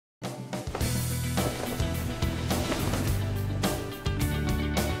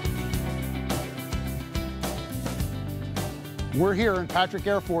We're here in Patrick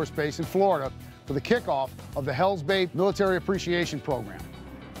Air Force Base in Florida for the kickoff of the Hells Bay Military Appreciation Program.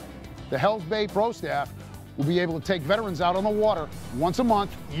 The Hells Bay Pro staff will be able to take veterans out on the water once a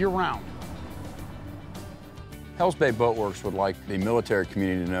month, year-round. Hells Bay Boatworks would like the military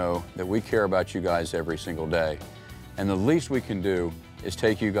community to know that we care about you guys every single day. And the least we can do is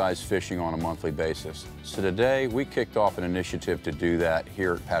take you guys fishing on a monthly basis. So today, we kicked off an initiative to do that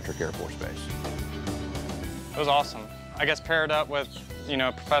here at Patrick Air Force Base. It was awesome. I guess paired up with,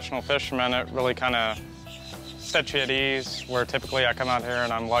 professional fishermen, it really kind of sets you at ease, where typically I come out here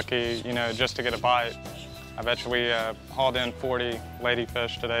and I'm lucky, just to get a bite. I bet you we hauled in 40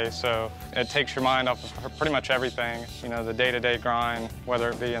 ladyfish today, so it takes your mind off of pretty much everything, the day-to-day grind, whether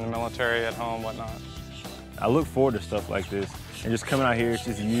it be in the military, at home, whatnot. I look forward to stuff like this, and just coming out here, it's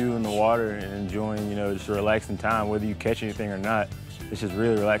just you in the water and enjoying, just a relaxing time, whether you catch anything or not. It's just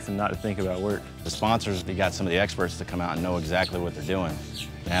really relaxing not to think about work. The sponsors, they got some of the experts to come out and know exactly what they're doing.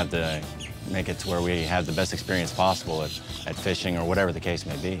 They have to make it to where we have the best experience possible at fishing or whatever the case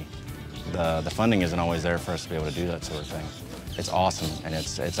may be. The funding isn't always there for us to be able to do that sort of thing. It's awesome, and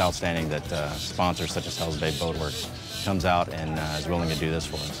it's outstanding that sponsors such as Hells Bay Boatworks comes out and is willing to do this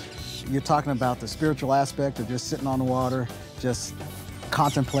for us. You're talking about the spiritual aspect of just sitting on the water, just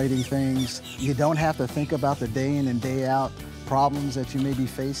contemplating things. You don't have to think about the day in and day out problems that you may be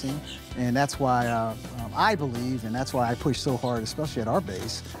facing, and that's why I believe, and that's why I push so hard, especially at our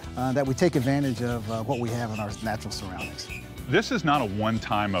base, that we take advantage of what we have in our natural surroundings. This is not a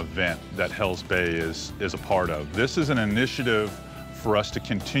one-time event that Hells Bay is a part of. This is an initiative for us to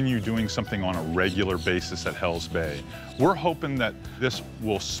continue doing something on a regular basis at Hells Bay. We're hoping that this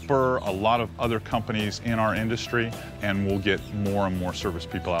will spur a lot of other companies in our industry, and we'll get more and more service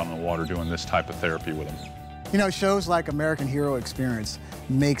people out on the water doing this type of therapy with them. Shows like American Hero Experience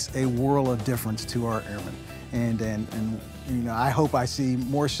makes a world of difference to our airmen. And I hope I see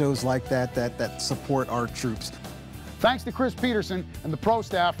more shows like that support our troops. Thanks to Chris Peterson and the pro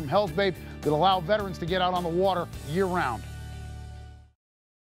staff from Hells Bay that allow veterans to get out on the water year-round.